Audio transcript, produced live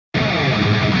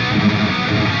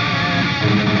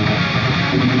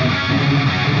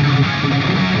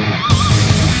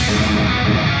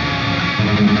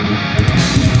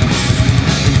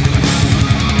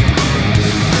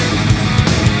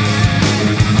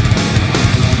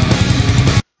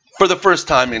For the first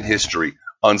time in history,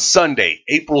 on Sunday,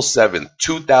 April 7th,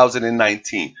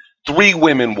 2019, 3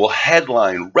 women will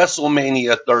headline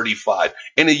WrestleMania 35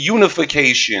 in a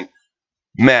unification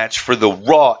match for the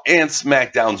Raw and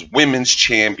SmackDown's Women's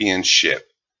Championship.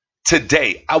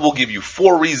 Today, I will give you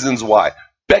 4 reasons why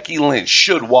Becky Lynch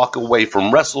should walk away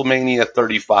from WrestleMania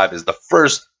 35 as the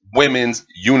first Women's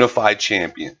Unified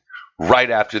Champion, right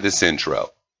after this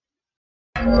intro.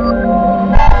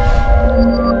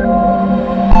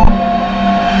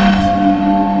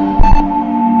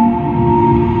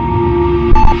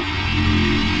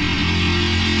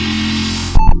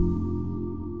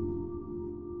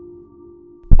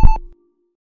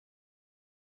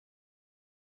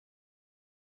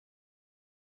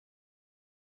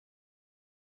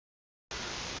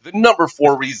 The number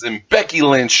 4 reason Becky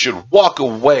Lynch should walk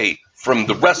away from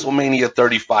the WrestleMania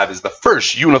 35 as the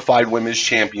first unified women's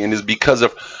champion is because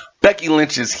of Becky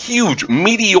Lynch's huge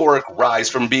meteoric rise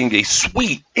from being a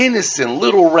sweet, innocent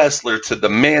little wrestler to the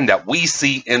man that we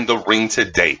see in the ring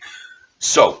today.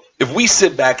 So, if we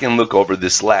sit back and look over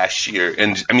this last year,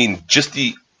 and I mean,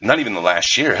 not even the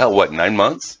last year, hell, what, 9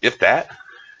 months, if that?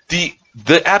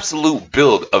 The absolute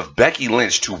build of Becky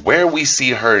Lynch to where we see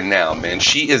her now, man,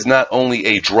 she is not only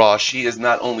a draw, she is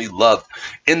not only loved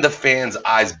in the fans'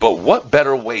 eyes, but what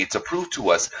better way to prove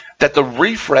to us that the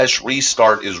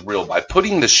restart is real by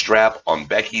putting the strap on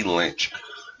Becky Lynch.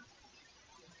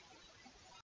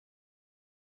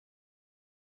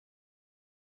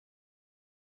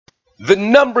 The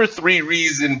number 3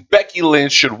 reason Becky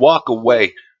Lynch should walk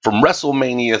away from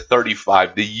WrestleMania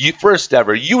 35, the first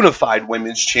ever unified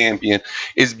women's champion,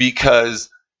 is because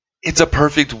it's a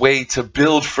perfect way to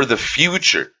build for the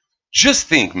future. Just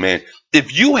think, man,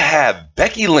 if you have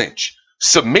Becky Lynch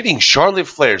submitting Charlotte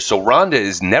Flair so Ronda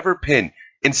is never pinned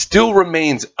and still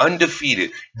remains undefeated,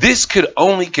 this could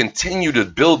only continue to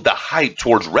build the hype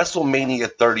towards WrestleMania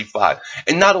 35.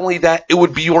 And not only that, it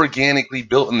would be organically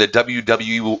built in the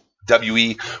WWE.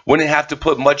 Wouldn't have to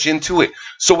put much into it.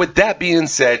 So with that being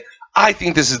said, I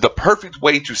think this is the perfect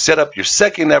way to set up your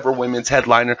second ever women's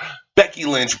headliner, Becky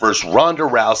Lynch versus Ronda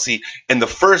Rousey, in the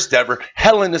first ever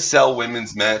Hell in a Cell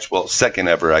women's match. Well, second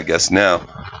ever, I guess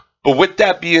now. But with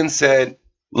that being said,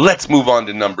 let's move on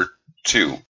to number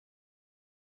 2.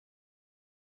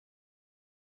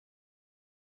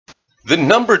 The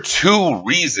number 2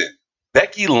 reason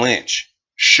Becky Lynch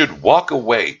should walk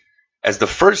away as the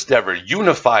first ever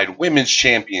unified women's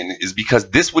champion is because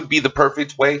this would be the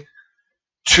perfect way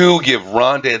to give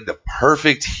Ronda the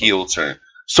perfect heel turn.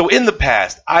 So in the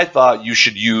past, I thought you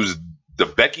should use the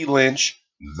Becky Lynch,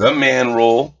 the man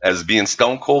role as being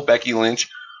Stone Cold Becky Lynch,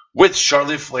 with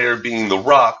Charlotte Flair being The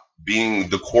Rock, being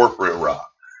the corporate Rock.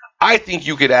 I think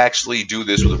you could actually do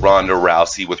this with Ronda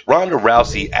Rousey, with Ronda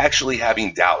Rousey actually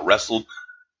having wrestled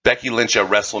Becky Lynch at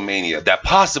WrestleMania, that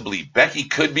possibly Becky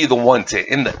could be the one to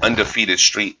end the undefeated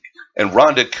streak, and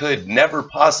Ronda could never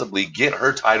possibly get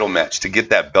her title match to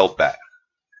get that belt back.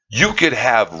 You could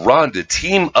have Ronda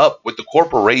team up with the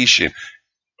corporation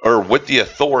or with the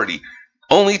Authority,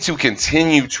 only to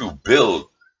continue to build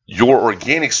your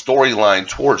organic storyline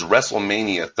towards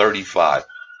WrestleMania 35.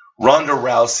 Ronda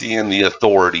Rousey and the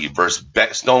Authority versus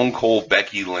Stone Cold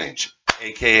Becky Lynch,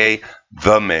 aka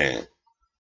The Man.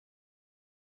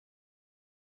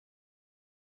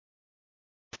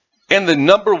 And the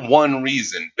number 1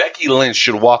 reason Becky Lynch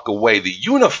should walk away the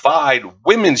unified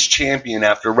women's champion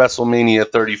after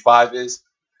WrestleMania 35 is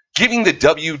giving the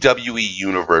WWE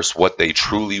Universe what they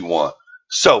truly want.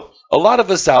 So, a lot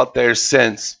of us out there,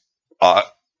 since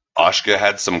Asuka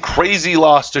had some crazy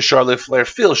loss to Charlotte Flair,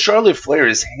 feel Charlotte Flair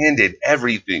is handed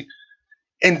everything.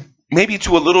 And maybe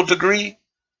to a little degree,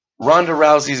 Ronda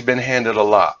Rousey's been handed a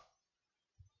lot.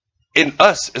 And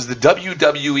us, as the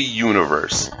WWE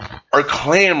Universe, are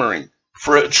clamoring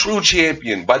for a true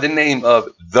champion by the name of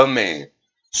The Man.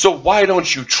 So why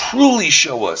don't you truly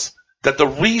show us that the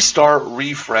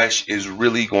refresh is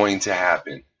really going to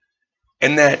happen,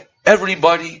 and that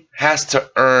everybody has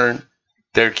to earn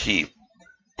their keep?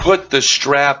 Put the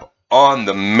strap on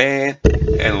The Man,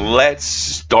 and let's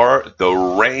start the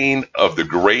reign of the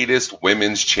greatest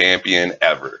women's champion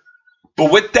ever. But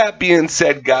with that being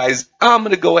said, guys, I'm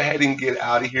going to go ahead and get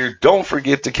out of here. Don't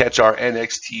forget to catch our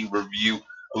NXT review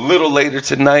a little later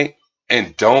tonight.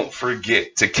 And don't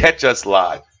forget to catch us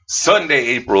live Sunday,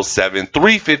 April 7th,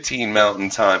 3:15 Mountain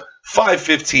Time,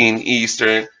 5:15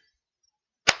 Eastern.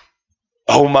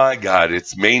 Oh my God,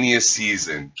 it's Mania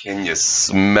season. Can you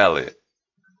smell it?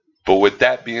 But with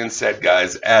that being said,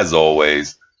 guys, as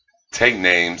always, take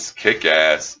names, kick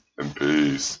ass, and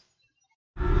peace.